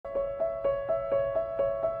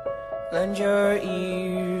Lend your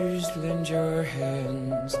ears, lend your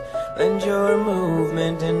hands, lend your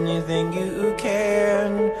movement, anything you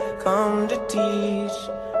can. Come to teach,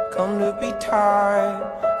 come to be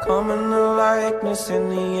taught, come in the likeness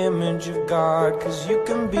and the image of God. 'Cause you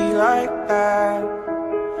can be like that,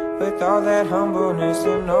 with all that humbleness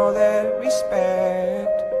and all that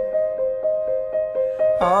respect.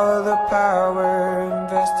 All of the power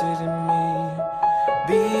invested in me.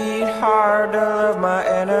 Beat hard to love my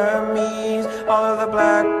enemies. All of the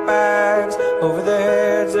black bags over the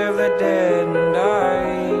heads of the dead and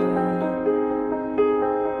dying.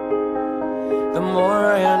 The more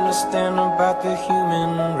I understand about the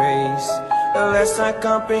human race, the less I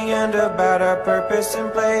comprehend about our purpose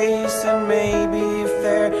and place. And maybe if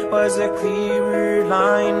there was a clearer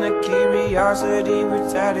line, the curiosity would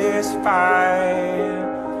satisfy.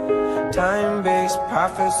 Time-based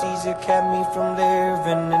prophecies that kept me from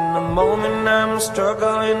living in the moment. I'm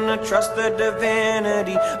struggling to trust the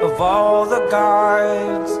divinity of all the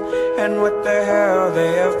gods and what the hell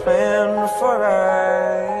they have planned for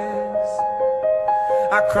us.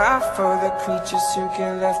 I cry for the creatures who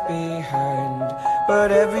get left behind,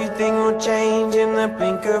 but everything will change in the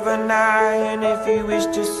blink of an eye. And if you wish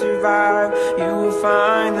to survive, you will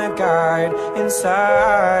find the guide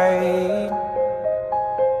inside.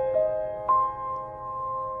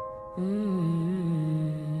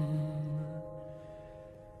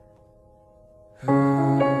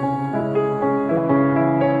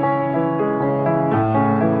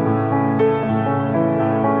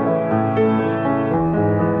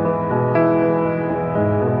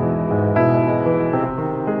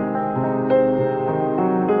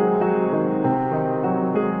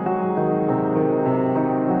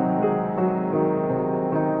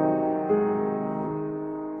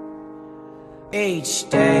 Each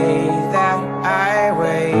day that I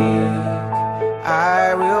wake,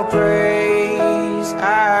 I will praise,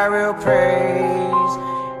 I will praise.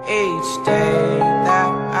 Each day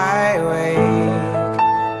that I wake,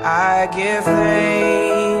 I give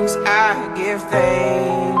thanks, I give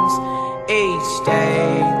thanks. Each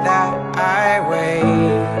day that I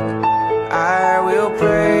wake, I will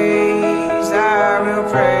praise, I will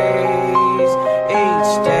praise.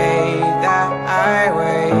 Each day that I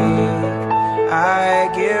wake, I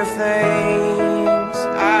give thanks,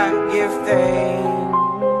 I give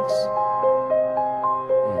thanks.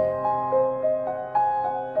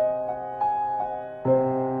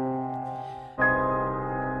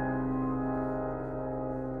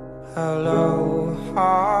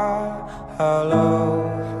 Aloha,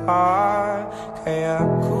 aloha, kea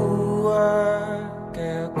kua,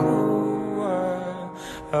 kea kua.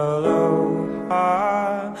 Aloha,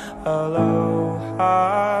 aloha,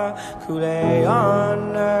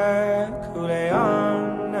 kuleana,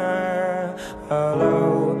 kuleana.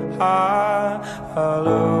 Aloha,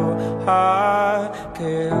 aloha,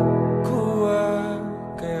 kea kua,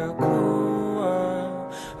 kea kua.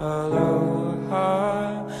 Aloha,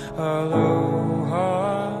 aloha,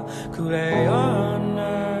 kuleana.